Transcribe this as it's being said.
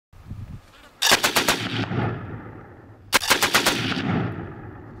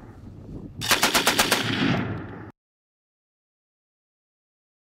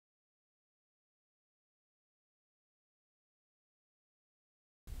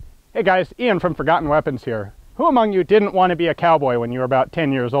Hey guys, Ian from Forgotten Weapons here. Who among you didn't want to be a cowboy when you were about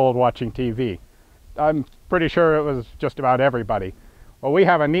 10 years old watching TV? I'm pretty sure it was just about everybody. Well, we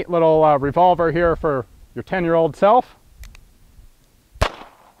have a neat little revolver here for your 10-year-old self.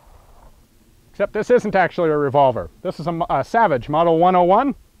 Except this isn't actually a revolver. This is a Savage Model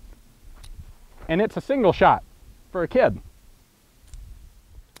 101, and it's a single shot for a kid.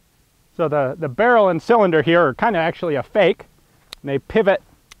 So the barrel and cylinder here are kind of actually a fake, and they pivot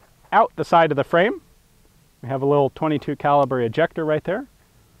out the side of the frame. We have a little 22 caliber ejector right there.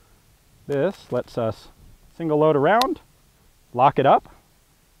 This lets us single load around, lock it up,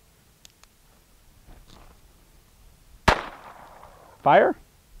 fire,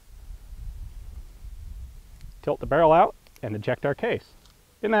 tilt the barrel out, and eject our case.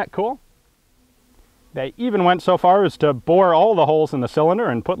 Isn't that cool? They even went so far as to bore all the holes in the cylinder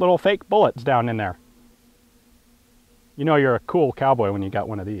and put little fake bullets down in there. You know you're a cool cowboy when you got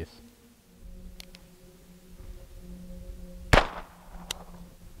one of these.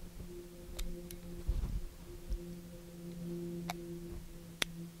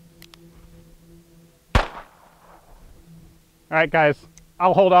 All right, guys,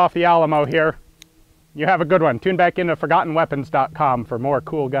 I'll hold off the Alamo here. You have a good one. Tune back into ForgottenWeapons.com for more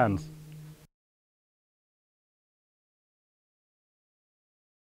cool guns.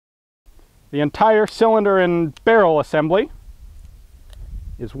 The entire cylinder and barrel assembly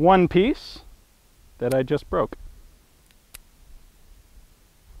is one piece that I just broke.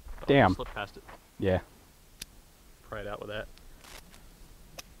 Damn. Slip past it. Yeah. Pry it out with that.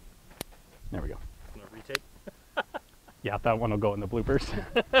 There we go. I'm gonna retake. Yeah, that one will go in the bloopers.